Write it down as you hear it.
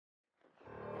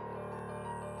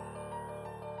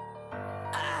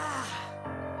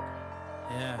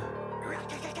Yeah.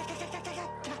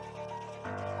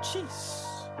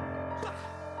 Jeez.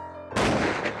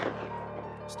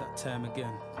 It's that time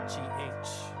again. GH.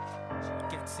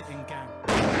 Gets it in gang.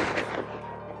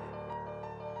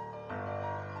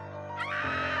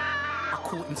 I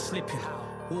caught him slipping.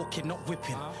 Walking, not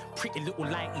whipping. Pretty little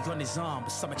lighty on his arm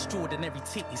with some extraordinary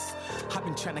titties. I've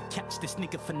been trying to catch this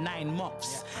nigga for 9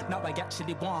 months. Now I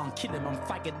actually want to kill him, I'm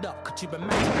fired up. Could you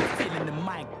imagine the feeling in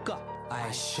my gut?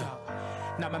 I sure.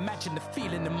 Now imagine the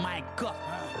feeling in my gut.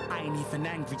 I ain't even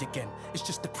angry again. It's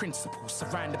just the principle.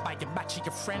 Surrounded by a match of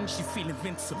your friends, you feel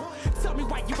invincible. Tell me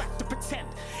why you have to pretend.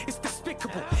 It's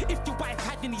despicable. If your wife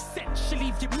had any sense, she'll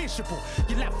leave you miserable.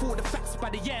 You laugh all the facts by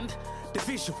the end. The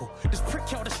visual, this prick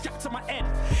held a strap to my head.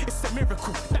 It's a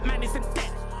miracle that man isn't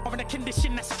dead or in a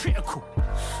condition that's critical.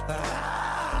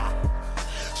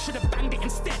 Should've banged it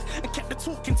instead and kept the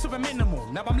talking to a minimal.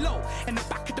 Now I'm low in the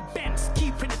back of the Benz,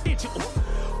 keeping it digital.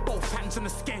 Both hands on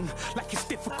the skeng, like it's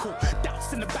difficult.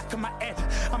 Doubts in the back of my head.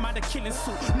 I'm out of killing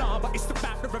suit, nah, but it's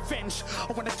about the revenge.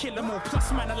 I wanna kill them all.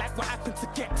 Plus, man, I like what happened to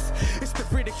Ghetts. It's the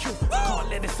ridicule. Can't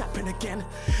let this happen again.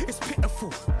 It's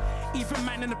pitiful. Even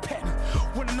man in the pen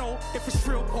wanna know if it's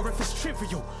real or if it's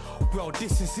trivial. Well,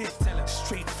 this is it.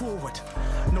 Straightforward,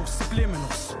 no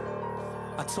subliminals.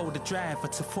 I told the driver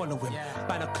to follow him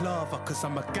by the clover, cause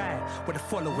I'm a guy with a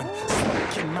following.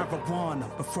 Smoking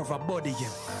marijuana before I body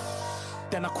him.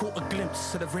 Then I caught a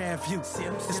glimpse of the rear view.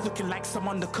 It's looking like some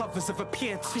undercovers have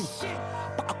appeared too.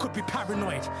 But I could be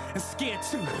paranoid and scared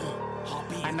too.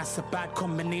 And that's a bad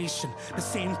combination. The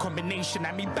same combination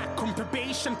had me back on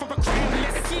probation for a crime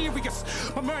less serious.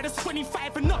 My murder's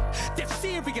 25 and up, death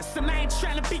serious. And I ain't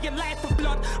trying to be a life of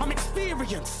blood, I'm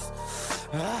experienced.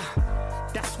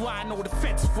 That's why I know the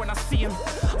feds when I see them.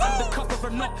 Undercover or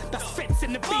not, that's feds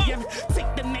in the BM.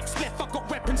 Take the next left, I got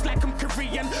weapons like I'm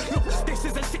Korean. Look, this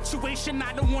is a situation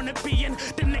I don't wanna be in.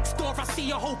 The next door I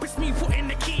see, I hope it's me putting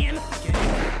the key in.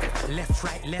 Left,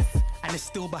 right, left, and it's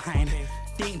still behind.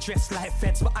 They ain't dressed like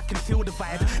feds, but I can feel the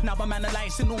vibe. Now I'm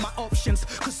analysing all my options,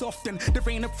 cause often there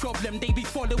ain't a problem. They be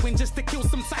following just to kill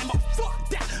some time. But fuck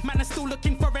that, man, I'm still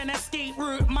looking for an escape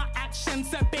route. My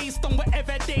actions are based on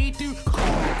whatever they do.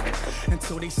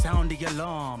 Until they sound the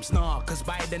alarms, nah, cause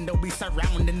by then they'll be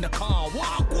surrounding the car.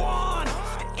 Walk on!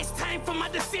 It's time for my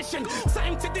decision.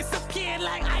 Time to disappear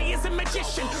like I is a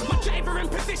magician. My driver in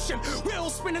position,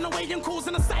 wheels spinning away and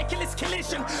causing a cyclist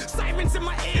collision. Sirens in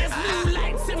my ears, blue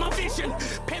lights in my vision.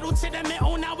 Pedal to the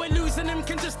metal, now we're losing them.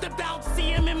 Can just about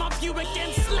see him in my view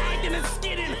again, sliding and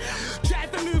skidding.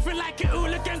 Driver moving like a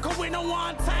hooligan, cause we don't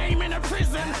want time in a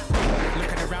prison.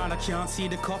 Looking around, I can't see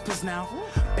the coppers now.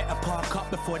 Better park up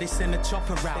before they send the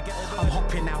chopper out. I'm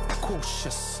hopping out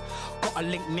cautious. Got a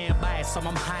link nearby, so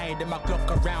I'm hiding my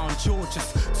Glock around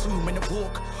George's. 2-minute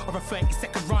walk or a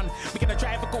 30-second run. We gonna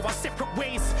drive or go our separate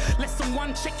ways. Lesson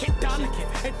 1, check it done.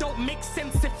 It don't make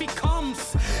sense if he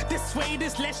comes this way.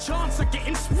 There's less chance of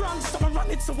getting sprung. So I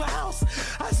run into a house,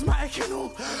 asthmatic and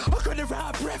all. I got it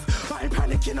out of breath, I ain't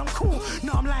panicking, I'm cool.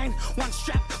 No, I'm lying, 1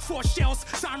 strap, 4 shells.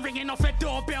 So I'm ringing off a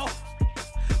doorbell.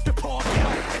 The poor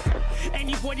girl.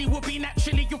 Anybody would be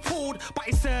naturally appalled, but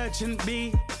it's urgent,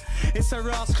 me. It's a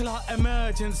rascal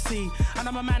emergency, and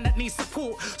I'm a man that needs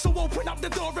support. So open up the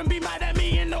door and be mad at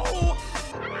me in the hall.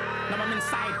 Now I'm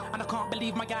inside, and I can't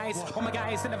believe my guys. All my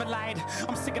guys that never lied.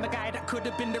 I'm sick of the guy that could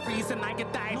have been the reason I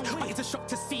had died. But it's a shock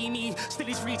to see me, still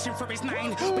he's reaching for his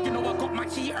 9. But you know I got my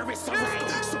heater, it's alright.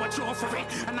 So I draw for it,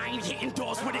 and I ain't hitting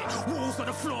doors with it. Walls on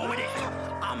the floor with it.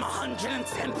 I'm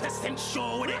 110%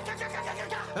 sure with it.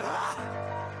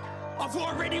 I've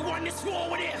already won this war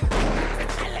with it.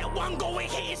 I let one go and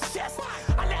hit his chest.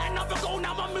 I let another go,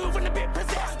 now I'm moving a bit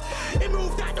possessed. It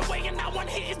moved out the way and now one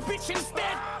hit his bitch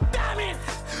instead. Damn it!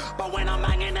 But when I'm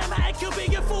hanging them out, you'll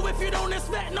be a fool if you don't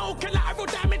expect no collateral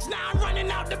damage. Now I'm running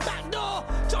out the back door,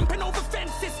 jumping over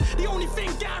fences. The only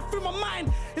thing going through my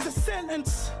mind is a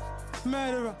sentence.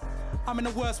 Murderer. I'm in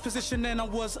a worse position than I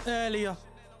was earlier.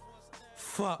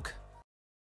 Fuck.